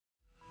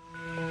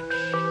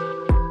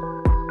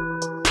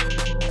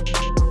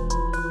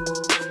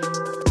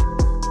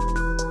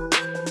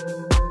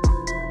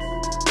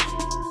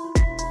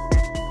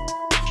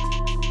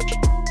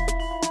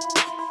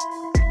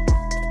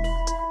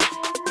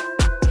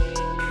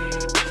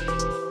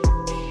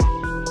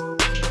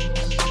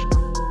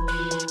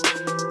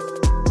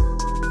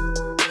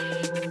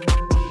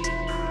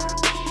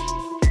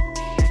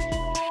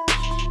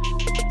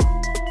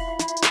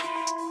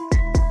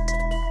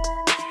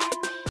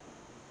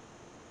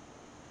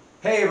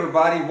Hey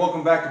everybody,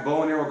 welcome back to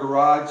Bow and Arrow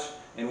Garage,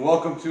 and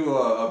welcome to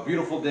a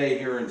beautiful day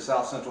here in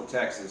South Central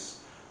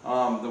Texas.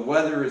 The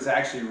weather is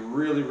actually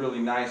really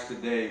nice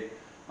today.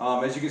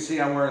 As you can see,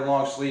 I'm wearing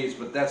long sleeves,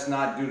 but that's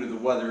not due to the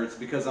weather. It's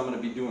because I'm going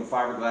to be doing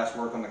fiberglass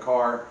work on the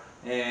car,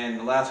 and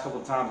the last couple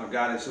of times I've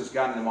got it, it's just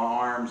gotten in my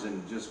arms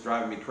and just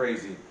driving me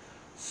crazy.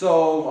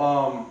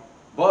 So,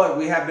 but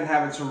we have been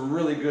having some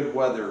really good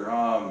weather.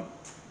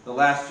 The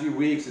last few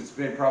weeks it's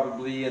been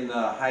probably in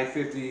the high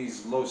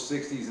 50s, low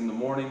 60s in the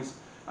mornings.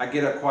 I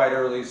get up quite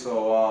early,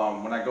 so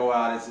when I go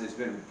out, it's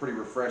been pretty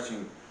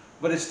refreshing.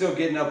 But it's still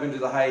getting up into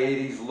the high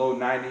 80s, low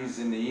 90s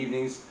in the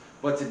evenings.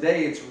 But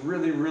today, it's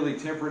really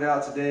temperate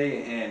out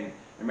today, and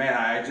man,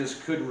 I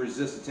just couldn't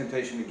resist the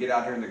temptation to get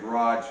out here in the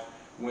garage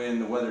when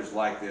the weather's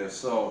like this.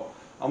 So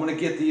I'm going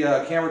to get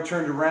the camera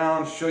turned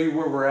around, show you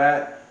where we're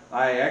at.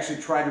 I actually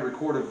tried to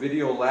record a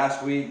video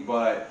last week,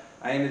 but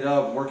I ended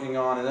up working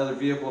on another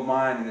vehicle of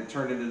mine, and it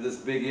turned into this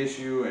big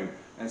issue,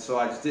 and so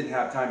I just didn't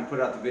have time to put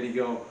out the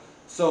video.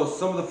 So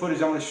some of the footage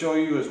I'm going to show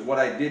you is what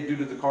I did do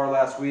to the car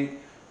last week,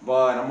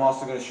 but I'm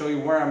also going to show you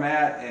where I'm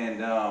at,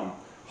 and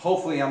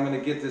hopefully I'm going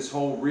to get this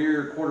whole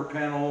rear quarter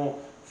panel,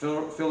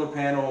 filler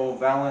panel,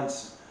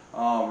 valance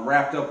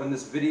wrapped up in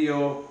this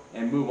video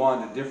and move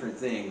on to different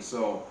things.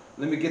 So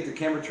let me get the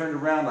camera turned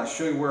around, I'll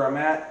show you where I'm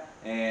at,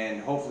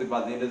 and hopefully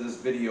by the end of this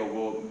video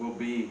we'll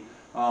be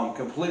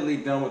completely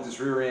done with this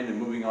rear end and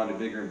moving on to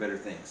bigger and better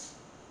things.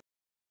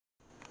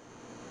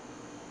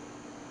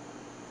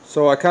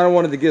 So I kind of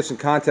wanted to give some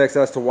context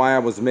as to why I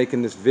was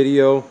making this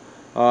video.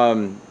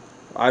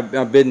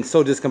 I've been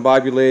so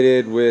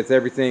discombobulated with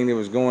everything that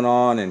was going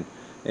on,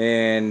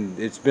 and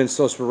it's been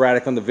so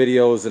sporadic on the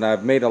videos, and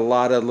I've made a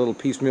lot of little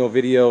piecemeal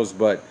videos,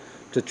 but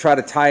to try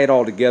to tie it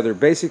all together,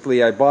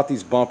 basically I bought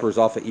these bumpers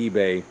off of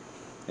eBay,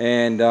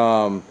 and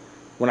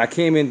when I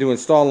came in to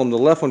install them, the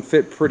left one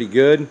fit pretty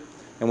good,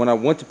 and when I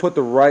went to put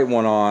the right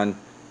one on,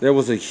 there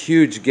was a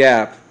huge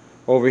gap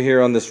over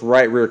here on this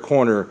right rear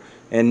corner,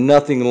 and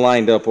nothing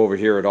lined up over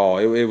here at all.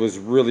 It was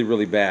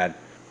really bad.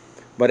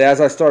 But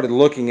as I started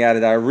looking at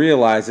it, I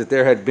realized that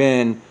there had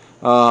been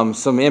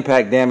some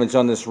impact damage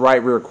on this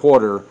right rear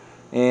quarter,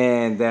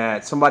 and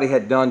that somebody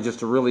had done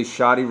just a really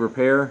shoddy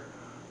repair.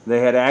 They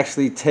had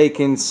actually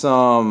taken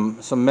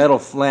some metal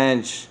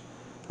flange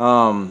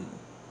and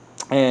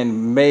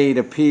made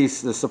a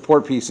piece, the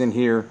support piece in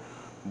here,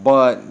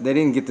 but they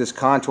didn't get this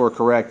contour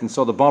correct, and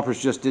so the bumpers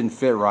just didn't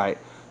fit right.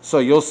 So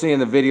you'll see in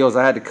the videos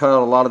I had to cut a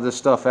lot of this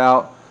stuff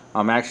out.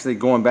 I'm actually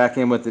going back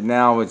in with it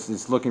now.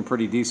 It's looking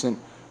pretty decent,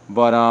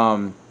 but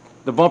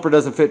the bumper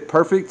doesn't fit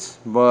perfect,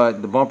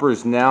 but the bumper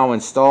is now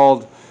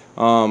installed.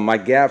 My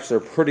gaps are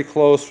pretty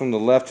close from the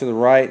left to the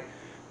right.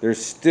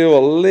 There's still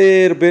a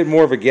little bit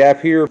more of a gap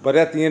here, but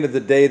at the end of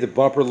the day, the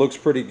bumper looks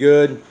pretty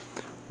good.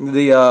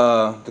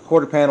 The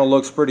quarter panel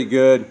looks pretty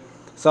good.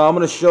 So I'm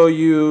going to show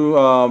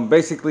you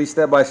basically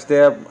step by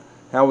step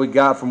how we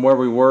got from where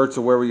we were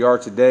to where we are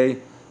today,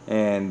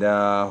 and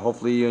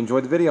hopefully you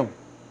enjoyed the video.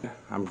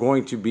 I'm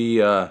going to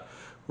be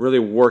really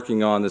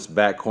working on this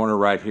back corner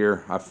right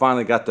here. I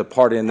finally got the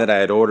part in that I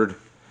had ordered.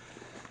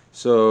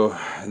 So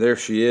there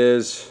she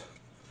is.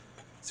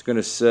 It's going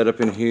to set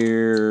up in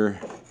here,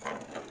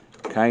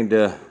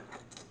 kinda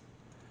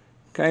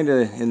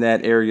in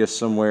that area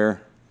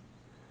somewhere,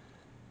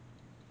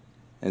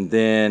 and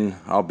then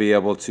I'll be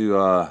able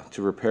to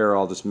repair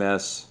all this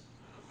mess.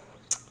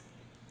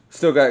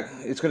 It's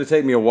going to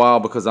take me a while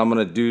because I'm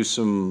going to do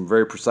some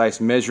very precise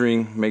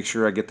measuring, make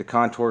sure I get the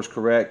contours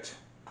correct.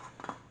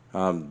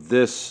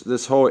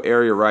 This whole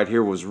area right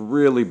here was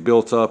really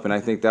built up, and I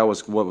think that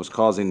was what was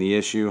causing the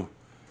issue.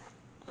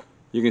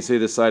 You can see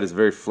this side is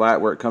very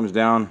flat where it comes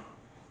down,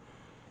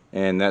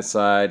 and that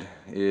side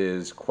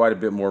is quite a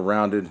bit more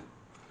rounded.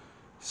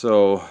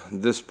 So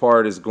this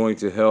part is going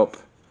to help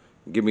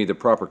give me the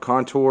proper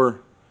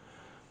contour.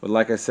 But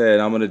like I said,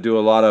 I'm going to do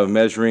a lot of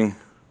measuring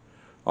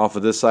off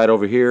of this side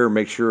over here,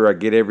 make sure I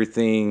get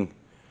everything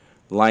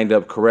lined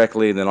up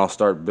correctly, and then I'll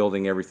start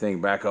building everything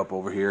back up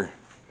over here,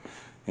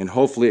 and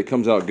hopefully it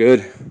comes out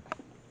good.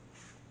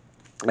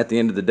 At the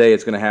end of the day,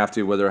 it's going to have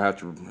to, whether I have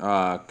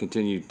to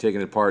continue taking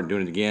it apart and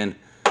doing it again.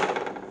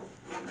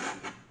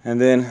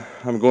 And then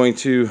I'm going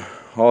to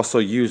also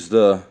use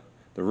the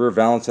rear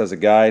valance as a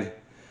guide.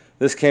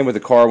 This came with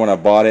the car when I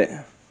bought it.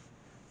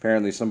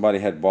 Apparently somebody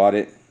had bought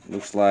it.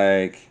 Looks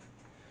like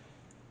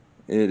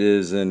it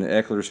is an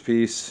Eckler's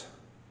piece.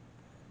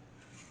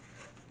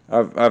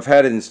 I've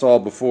had it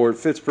installed before. It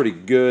fits pretty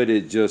good.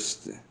 It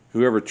just,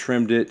 whoever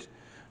trimmed it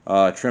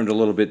trimmed a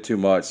little bit too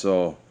much.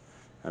 So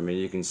I mean,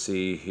 you can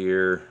see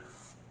here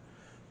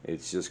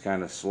it's just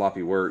kind of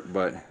sloppy work,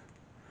 but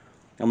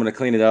I'm going to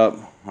clean it up.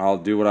 I'll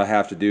do what I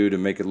have to do to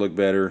make it look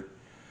better,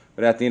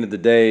 but at the end of the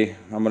day,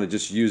 I'm going to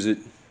just use it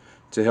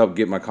to help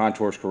get my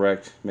contours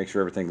correct, make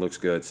sure everything looks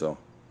good. So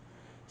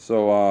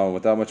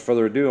without much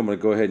further ado, I'm going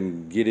to go ahead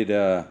and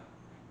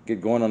get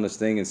going on this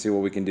thing and see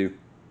what we can do.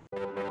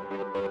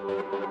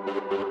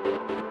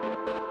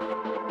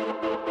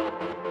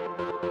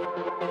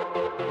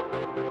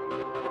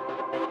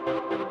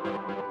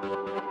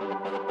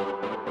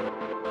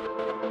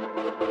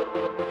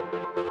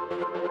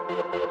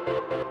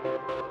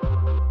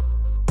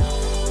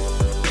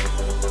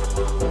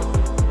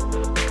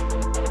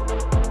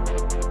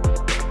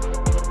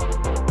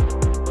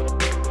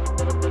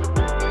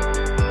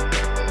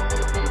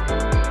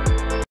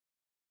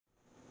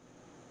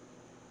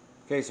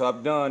 Okay, so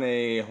I've done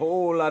a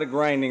whole lot of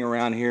grinding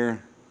around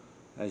here.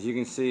 As you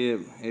can see,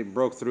 it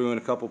broke through in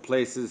a couple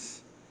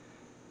places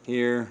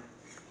here.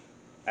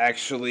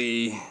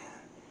 Actually,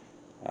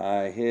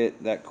 I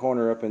hit that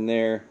corner up in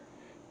there,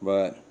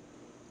 but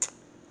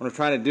what I'm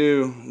trying to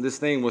do, this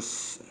thing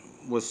was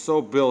so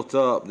built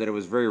up that it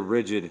was very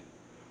rigid,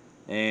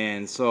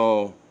 and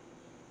so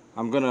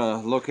I'm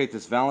gonna locate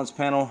this valance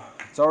panel.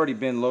 It's already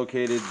been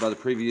located by the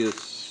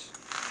previous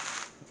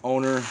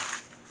owner,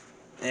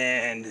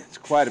 and it's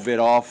quite a bit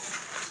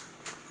off,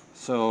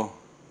 so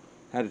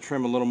I had to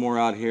trim a little more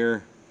out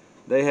here.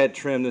 They had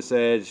trimmed this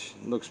edge.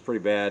 It looks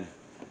pretty bad,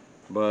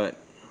 but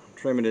I'm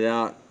trimming it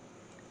out.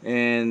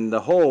 And the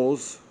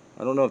holes,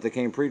 I don't know if they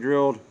came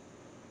pre-drilled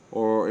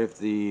or if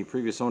the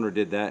previous owner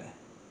did that,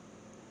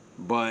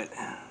 but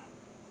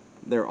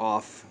they're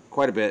off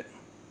quite a bit,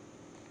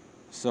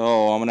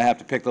 so I'm gonna have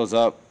to pick those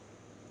up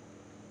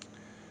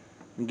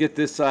and get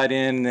this side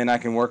in, and then I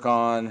can work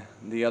on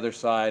the other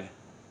side.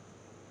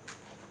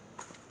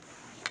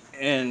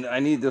 And I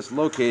need this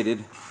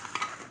located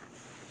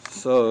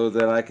so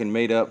that I can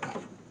mate up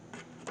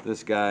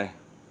this guy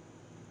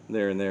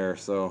there and there.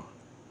 So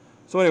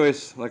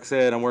anyways, like I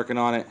said, I'm working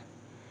on it.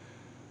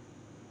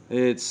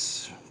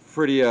 It's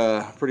pretty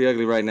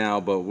ugly right now,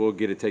 but we'll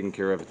get it taken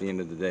care of at the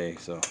end of the day.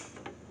 So,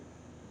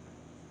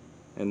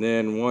 and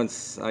then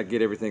once I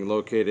get everything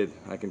located,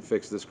 I can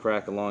fix this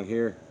crack along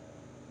here,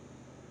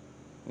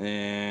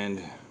 and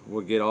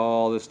we'll get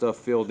all this stuff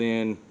filled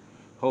in,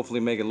 hopefully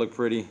make it look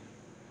pretty,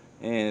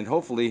 and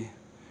hopefully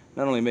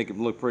not only make it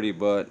look pretty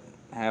but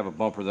have a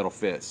bumper that'll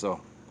fit. So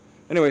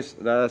anyways,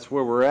 that's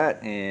where we're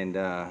at, and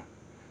got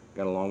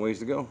a long ways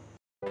to go.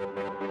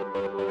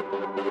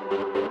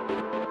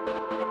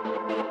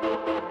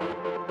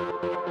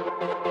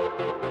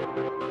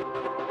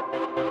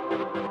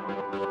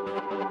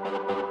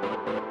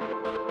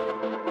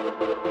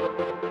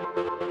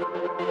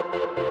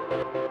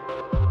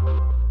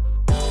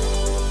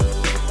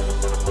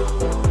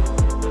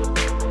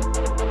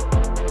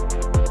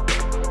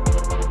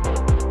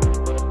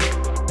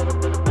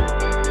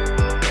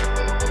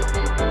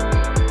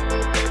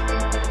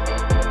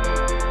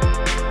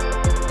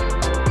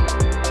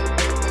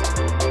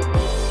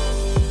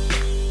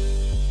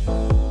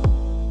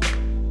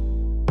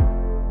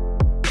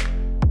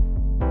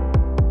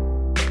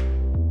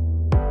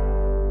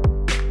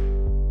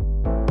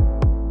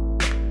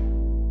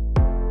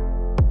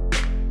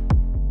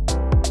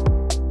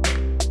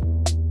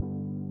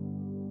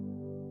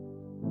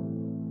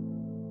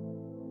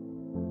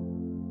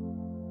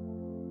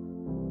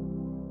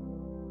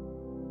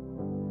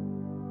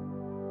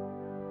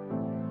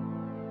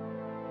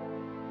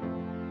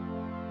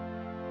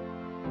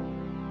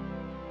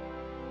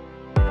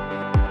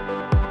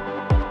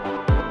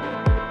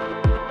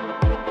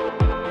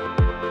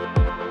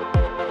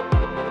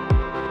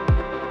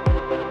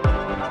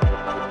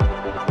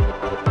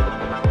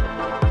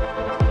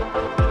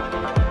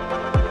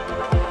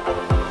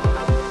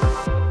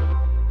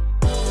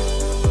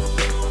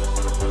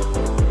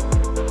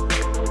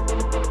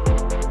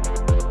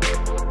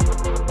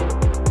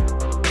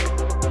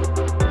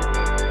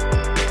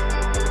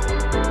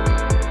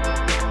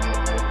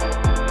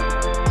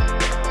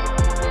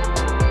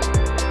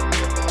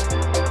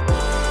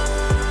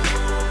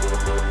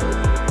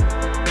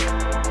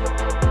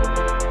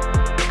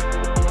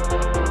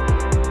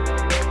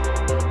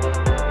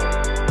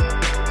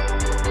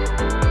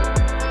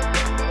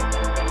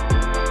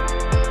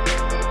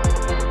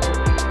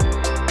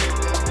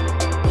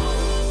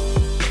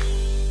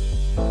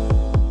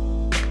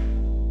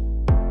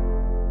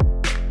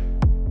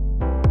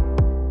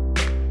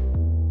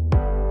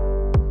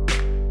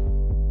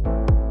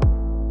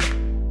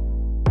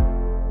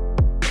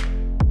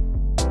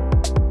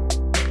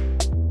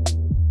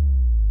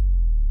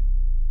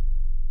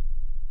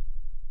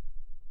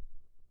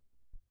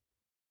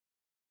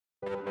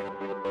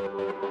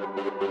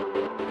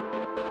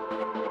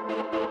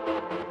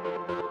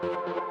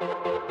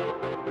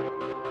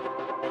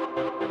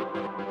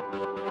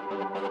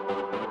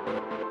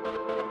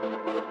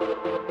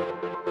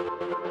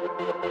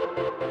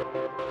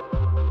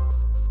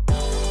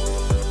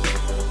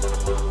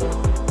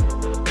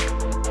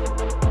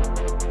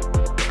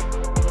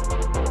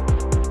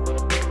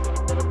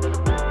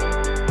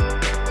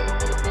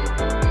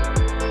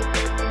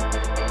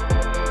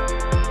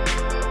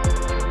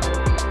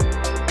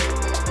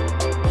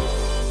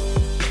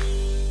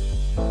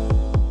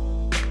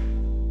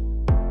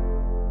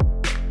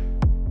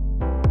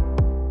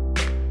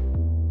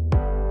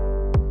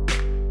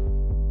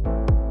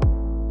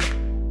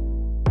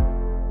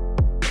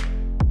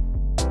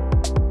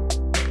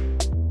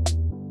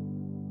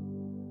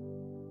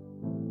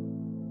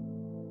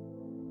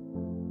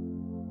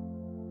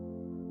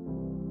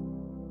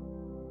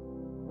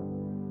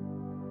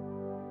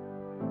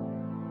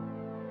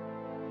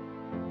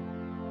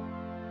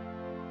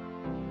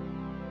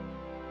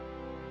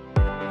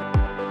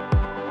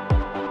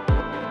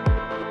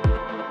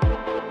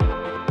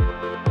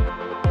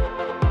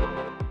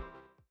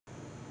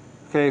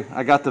 Okay,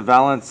 I got the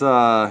valance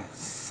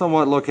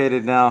somewhat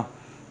located now.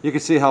 You can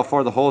see how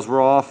far the holes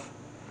were off.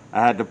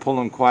 I had to pull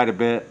them quite a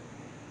bit,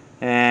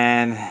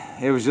 and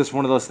it was just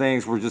one of those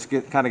things where just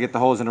kind of get the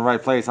holes in the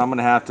right place. I'm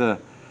gonna have to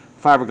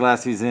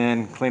fiberglass these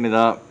in, clean it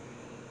up,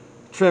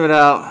 trim it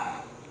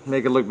out,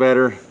 make it look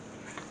better.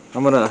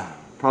 I'm gonna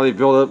probably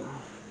build up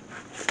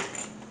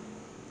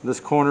this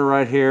corner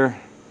right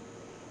here,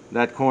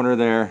 that corner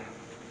there.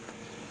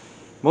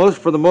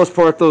 For the most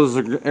part, those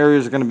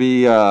areas are going to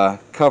be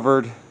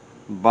covered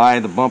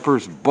by the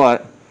bumpers,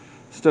 but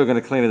still going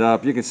to clean it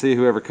up. You can see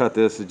whoever cut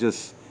this,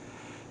 it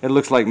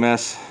looks like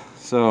mess.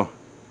 So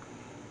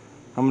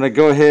I'm going to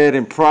go ahead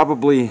and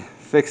probably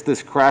fix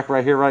this crack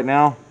right here right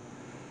now.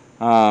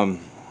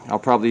 I'll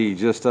probably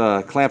just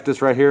clamp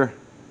this right here,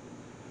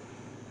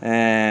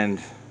 and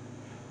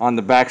on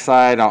the back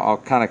side I'll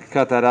kind of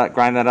cut that out,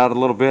 grind that out a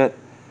little bit.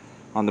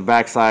 On the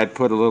back side,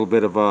 put a little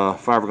bit of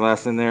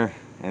fiberglass in there,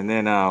 and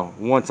then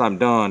once I'm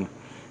done,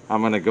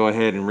 I'm going to go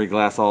ahead and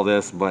reglass all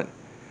this. But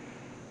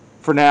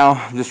for now,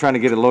 I'm just trying to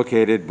get it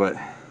located. But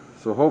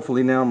so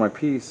hopefully now my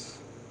piece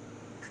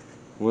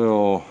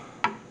I'll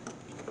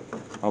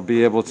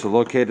be able to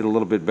locate it a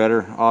little bit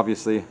better.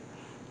 Obviously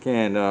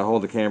can't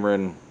hold the camera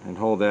and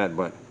hold that,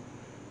 but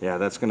yeah,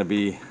 that's going to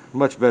be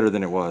much better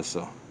than it was.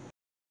 So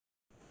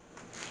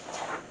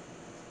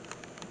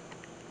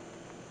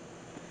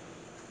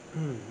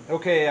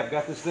okay, I've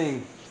got this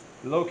thing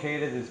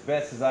located as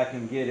best as I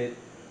can get it.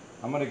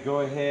 I'm going to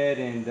go ahead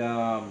and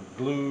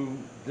glue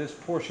this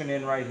portion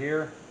in right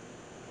here.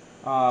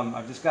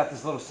 I've just got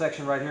this little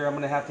section right here. I'm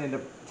going to have to end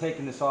up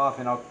taking this off,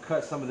 and I'll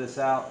cut some of this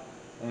out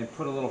and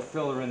put a little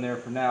filler in there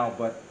for now.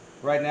 But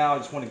right now I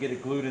just want to get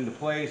it glued into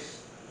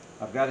place.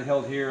 I've got it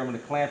held here. I'm going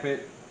to clamp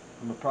it.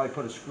 I'm going to probably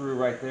put a screw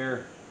right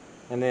there,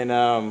 and then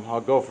I'll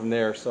go from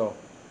there. So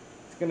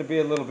it's going to be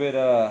a little bit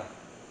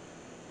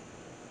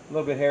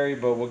hairy,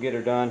 but we'll get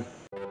her done.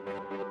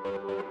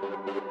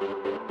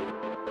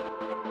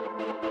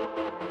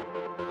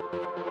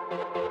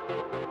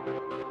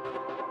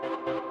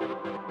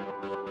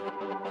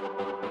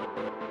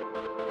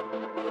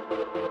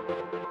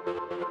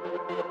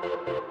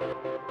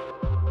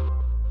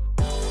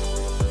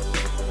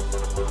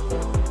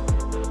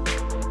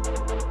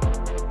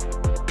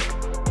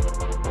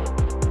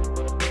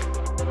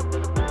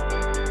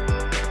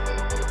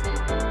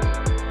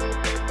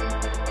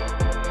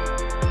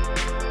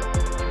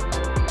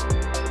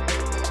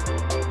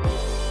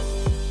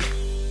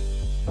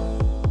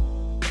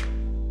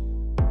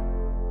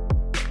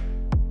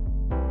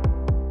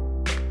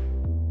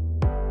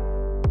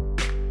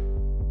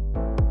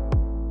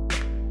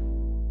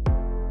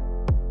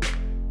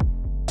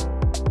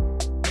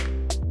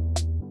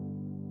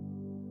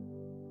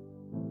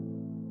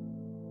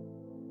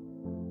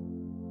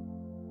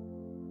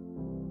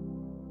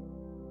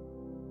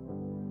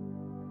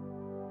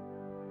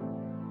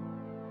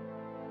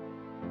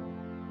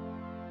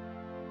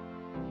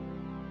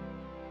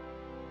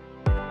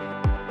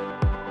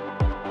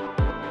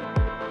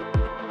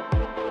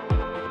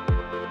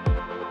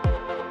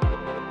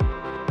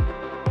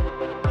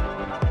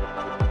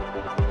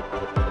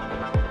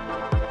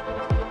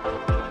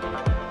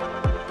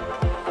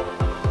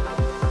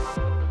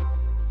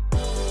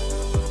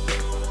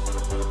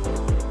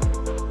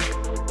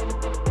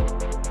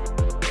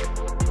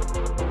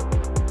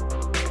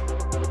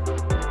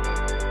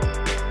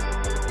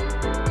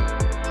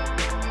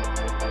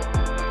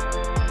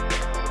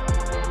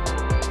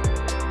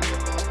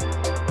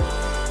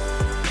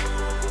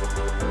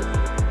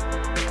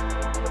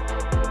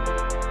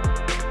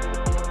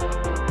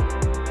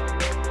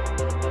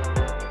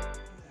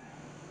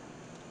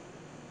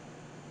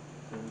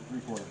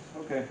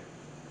 Okay.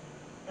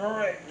 All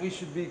right, we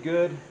should be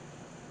good.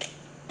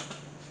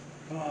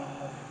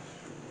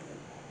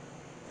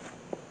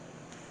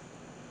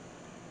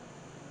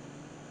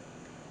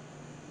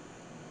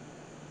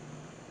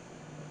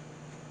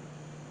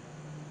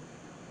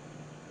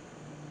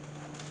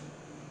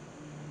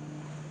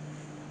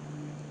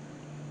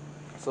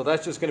 So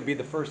that's just going to be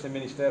the first of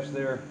many steps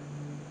there,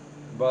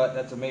 but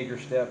that's a major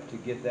step to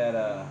get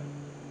that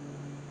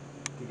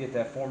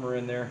former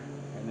in there,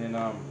 and then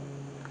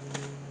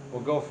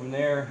we'll go from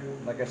there.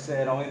 Like I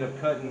said, I'll end up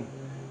cutting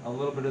a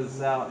little bit of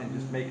this out and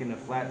just making a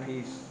flat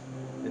piece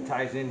that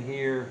ties in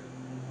here,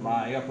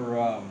 my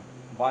upper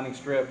bonding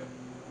strip,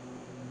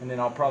 and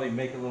then I'll probably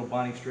make a little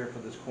bonding strip for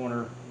this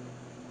corner,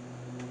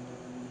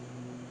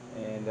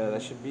 and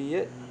that should be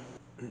it.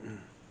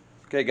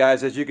 Okay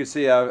guys, as you can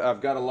see,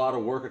 I've got a lot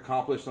of work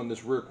accomplished on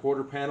this rear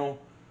quarter panel.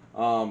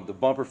 The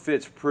bumper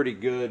fits pretty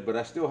good, but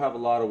I still have a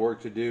lot of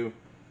work to do.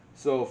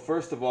 So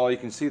first of all, you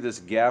can see this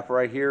gap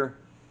right here.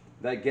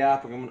 That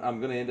gap, I'm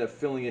going to end up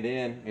filling it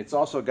in. It's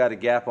also got a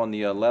gap on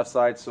the left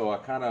side, so I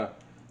kind of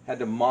had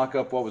to mock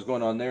up what was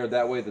going on there.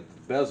 That way the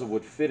bezel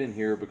would fit in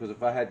here, because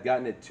if I had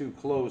gotten it too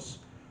close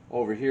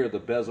over here, the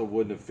bezel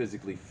wouldn't have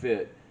physically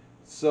fit.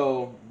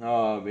 So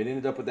it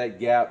ended up with that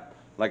gap.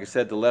 Like I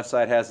said, the left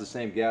side has the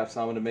same gap,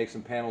 so I'm going to make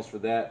some panels for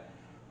that.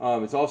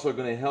 It's also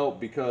going to help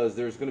because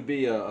there's going to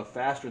be a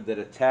fastener that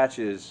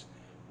attaches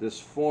this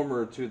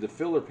former to the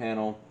filler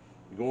panel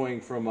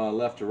going from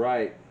left to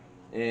right.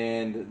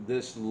 and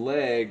this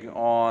leg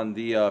on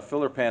the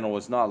filler panel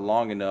was not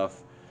long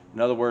enough. In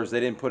other words, they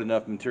didn't put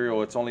enough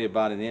material. It's only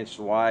about 1 inch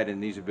wide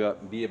and needs to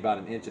be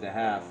about 1.5 inches,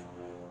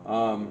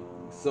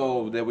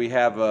 so that we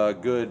have a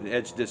good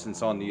edge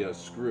distance on the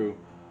screw.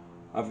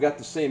 I've got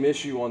the same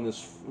issue on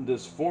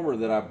this former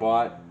that I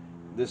bought.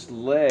 This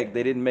leg,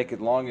 they didn't make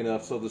it long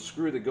enough, so the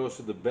screw that goes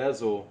to the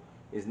bezel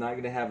is not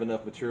going to have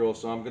enough material,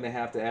 so I'm going to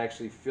have to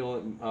actually fill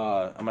it.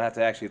 I'm going to have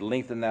to actually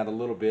lengthen that a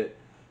little bit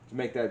to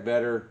make that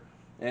better.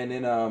 And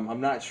then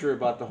I'm not sure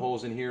about the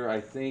holes in here. I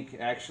think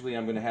actually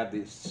I'm going to have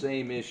the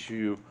same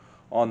issue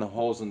on the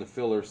holes in the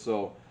filler,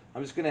 so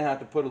I'm just going to have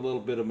to put a little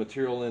bit of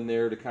material in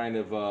there to kind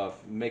of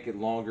make it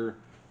longer.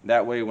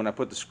 That way when I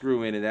put the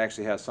screw in, it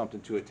actually has something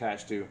to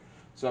attach to.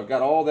 So I've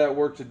got all that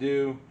work to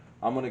do.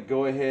 I'm going to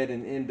go ahead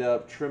and end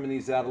up trimming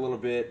these out a little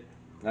bit.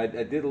 I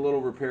did a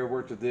little repair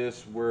work to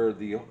this where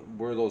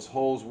those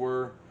holes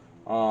were,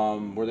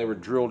 where they were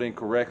drilled in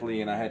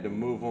correctly, and I had to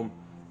move them.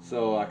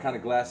 So I kind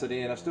of glassed it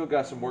in. I've still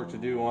got some work to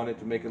do on it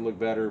to make it look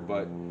better,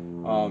 but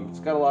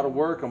it's got a lot of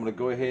work. I'm going to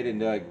go ahead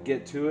and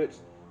get to it.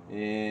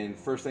 And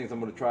first things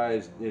I'm going to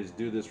try is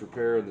do this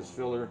repair of this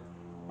filler,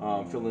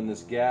 fill in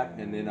this gap,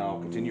 and then I'll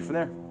continue from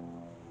there.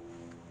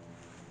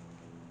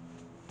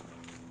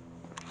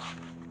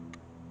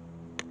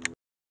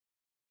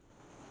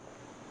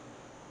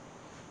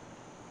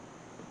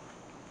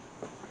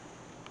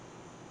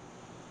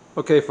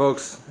 Okay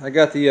folks, I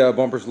got the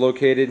bumpers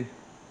located.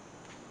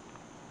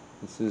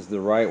 This is the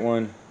right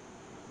one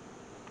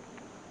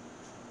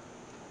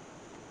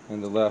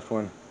and the left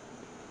one.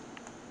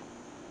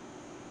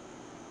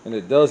 And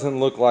it doesn't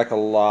look like a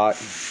lot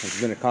has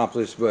been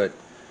accomplished, but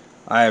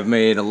I have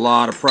made a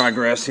lot of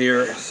progress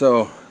here.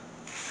 So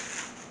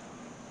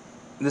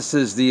this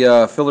is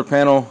the filler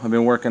panel. I've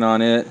been working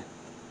on it.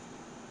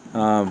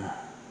 I'm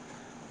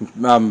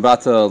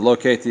about to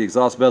locate the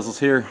exhaust bezels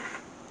here.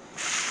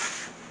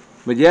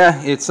 But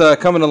yeah, it's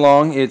coming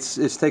along.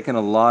 It's taken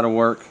a lot of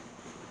work.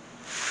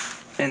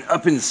 And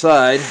up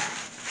inside,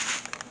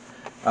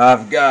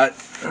 I've got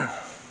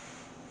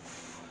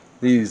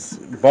these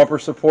bumper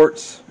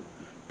supports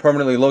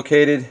permanently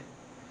located.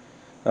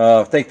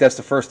 I think that's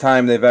the first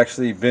time they've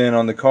actually been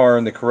on the car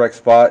in the correct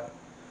spot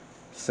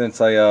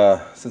since I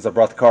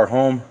brought the car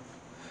home.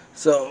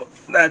 So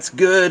that's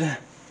good.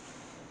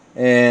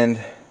 And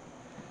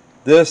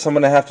this I'm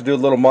going to have to do a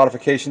little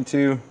modification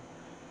to.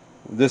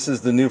 This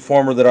is the new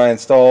former that I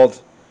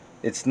installed.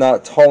 It's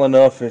not tall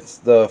enough. It's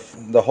the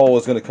hole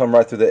is going to come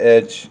right through the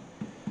edge.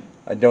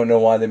 I don't know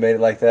why they made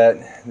it like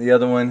that. The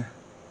other one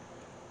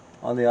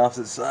on the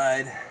opposite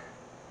side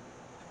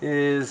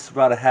is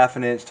about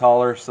 1/2 inch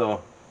taller,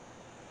 so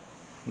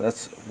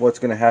that's what's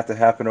going to have to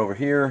happen over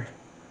here.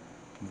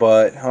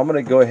 But I'm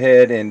going to go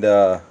ahead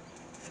and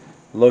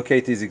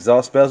locate these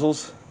exhaust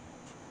bezels,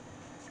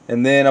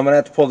 and then I'm going to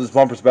have to pull these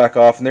bumpers back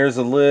off, and there's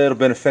a little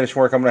bit of finish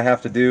work I'm going to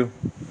have to do.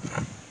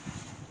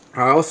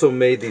 I also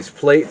made these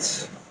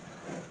plates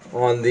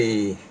on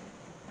the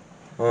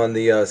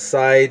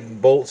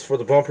side bolts for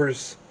the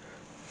bumpers.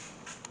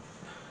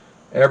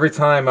 Every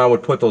time I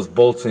would put those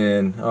bolts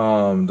in,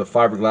 the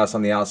fiberglass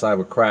on the outside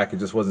would crack. It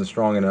just wasn't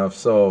strong enough,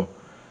 so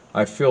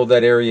I filled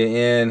that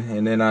area in,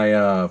 and then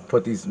I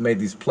made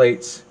these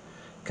plates,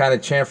 kind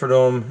of chamfered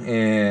them,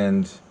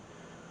 and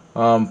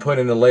put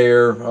in a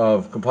layer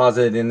of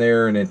composite in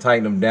there, and then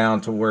tightened them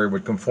down to where it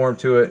would conform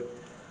to it.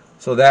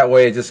 So that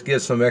way it just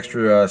gives some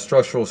extra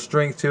structural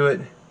strength to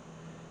it,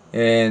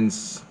 and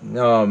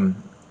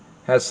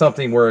has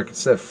something where it can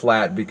set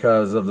flat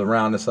because of the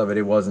roundness of it.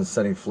 It wasn't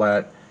setting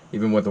flat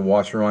even with the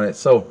washer on it.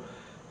 So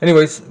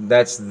anyways,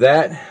 that's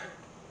that.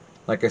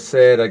 Like I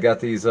said, I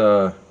got these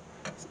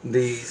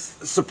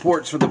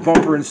supports for the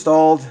bumper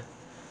installed.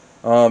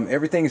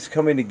 Everything is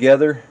coming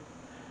together.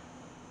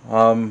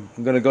 I'm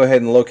going to go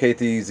ahead and locate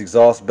these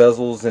exhaust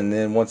bezels, and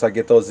then once I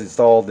get those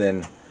installed,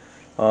 then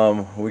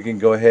we can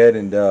go ahead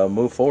and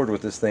move forward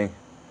with this thing.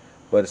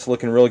 But it's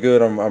looking real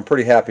good. I'm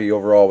pretty happy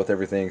overall with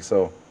everything.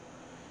 So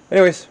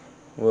anyways,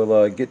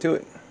 we'll get to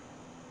it.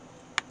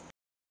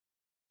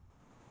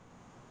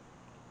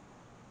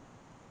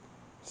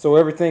 So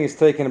everything is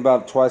taking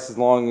about twice as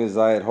long as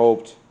I had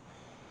hoped.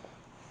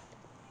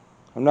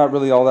 I'm not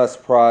really all that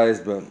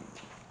surprised, but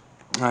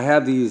I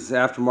have these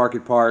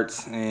aftermarket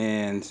parts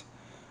and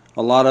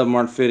a lot of them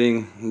aren't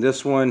fitting.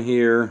 This one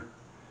here,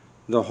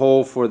 the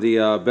hole for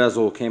the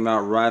bezel came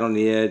out right on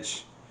the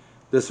edge.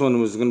 This one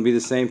was going to be the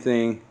same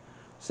thing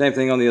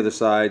on the other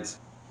sides.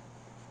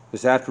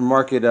 This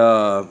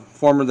aftermarket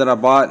former that I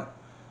bought,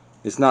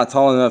 it's not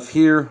tall enough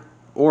here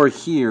or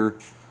here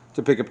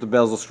to pick up the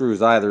bezel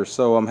screws either,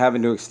 so I'm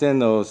having to extend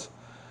those.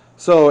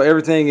 So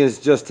everything is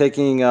just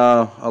taking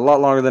a lot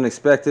longer than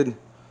expected.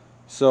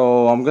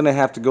 So I'm gonna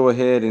have to go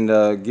ahead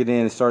and get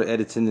in and start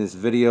editing this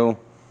video.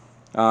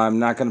 I'm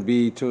not gonna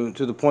be to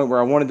the point where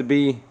I wanted to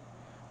be,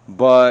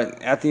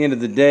 but at the end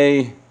of the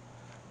day,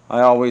 I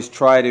always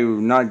try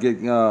to not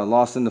get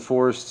lost in the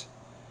forest,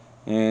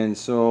 and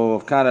so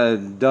I've kind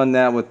of done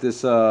that with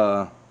this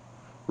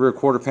rear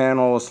quarter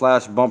panel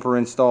 / bumper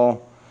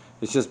install.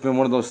 It's just been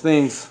one of those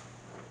things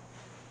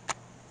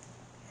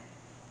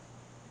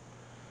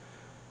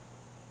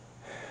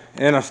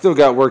and I've still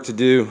got work to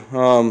do.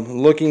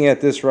 Looking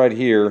at this right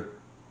here,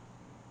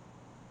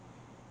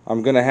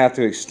 I'm gonna have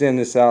to extend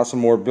this out some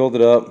more, build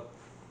it up.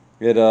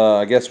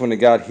 I guess when it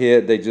got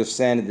hit, they just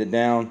sanded it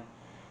down.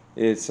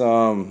 It's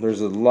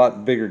there's a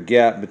lot bigger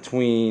gap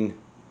between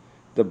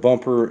the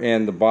bumper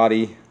and the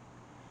body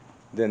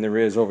than there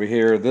is over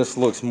here. This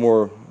looks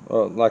more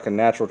like a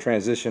natural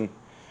transition.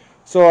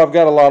 So I've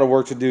got a lot of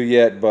work to do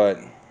yet, but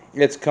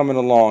it's coming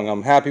along.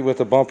 I'm happy with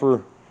the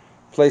bumper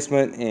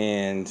placement,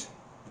 and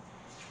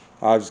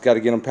I've just got to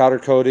get them powder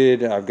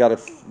coated. I've got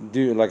to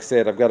do, like I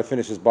said, I've got to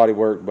finish this body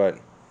work, but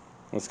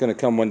it's going to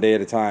come one day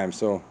at a time.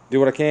 So do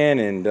what I can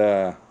and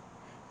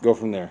go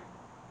from there.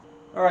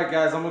 Alright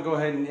guys, I'm going to go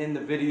ahead and end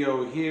the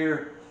video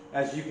here.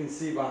 As you can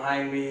see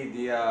behind me,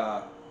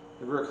 the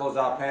rear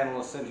closeout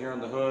panel is sitting here on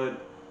the hood.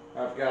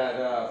 I've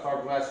got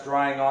fiberglass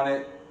drying on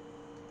it.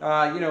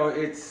 You know,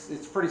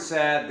 it's pretty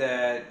sad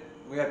that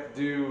we have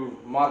to do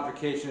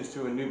modifications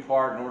to a new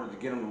part in order to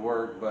get them to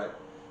work, but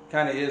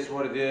kind of is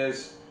what it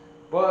is.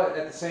 But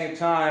at the same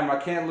time, I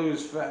can't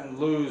lose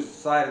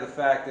sight of the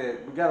fact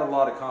that we got a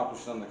lot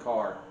accomplished on the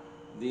car.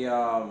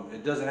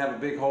 It doesn't have a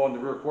big hole in the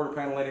rear quarter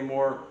panel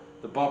anymore.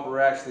 The bumper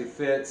actually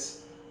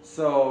fits.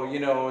 So, you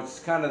know, it's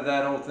kind of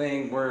that old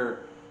thing where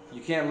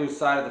you can't lose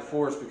sight of the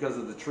forest because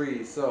of the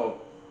trees.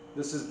 So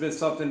this has been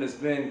something that's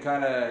been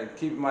kind of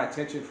keeping my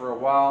attention for a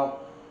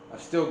while.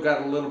 I've still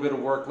got a little bit of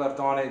work left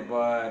on it,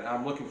 but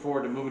I'm looking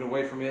forward to moving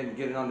away from it and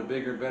getting on to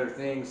bigger and better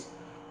things.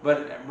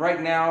 But right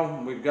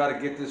now, we've got to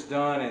get this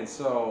done, and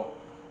so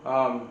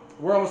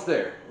we're almost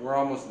there. We're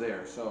almost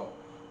there. So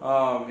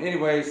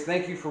anyways,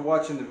 thank you for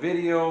watching the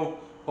video.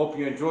 Hope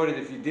you enjoyed it.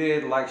 If you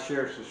did, like,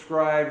 share,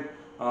 subscribe.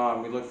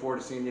 We look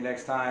forward to seeing you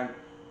next time.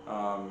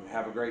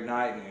 Have a great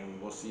night,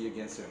 and we'll see you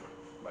again soon.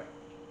 Bye.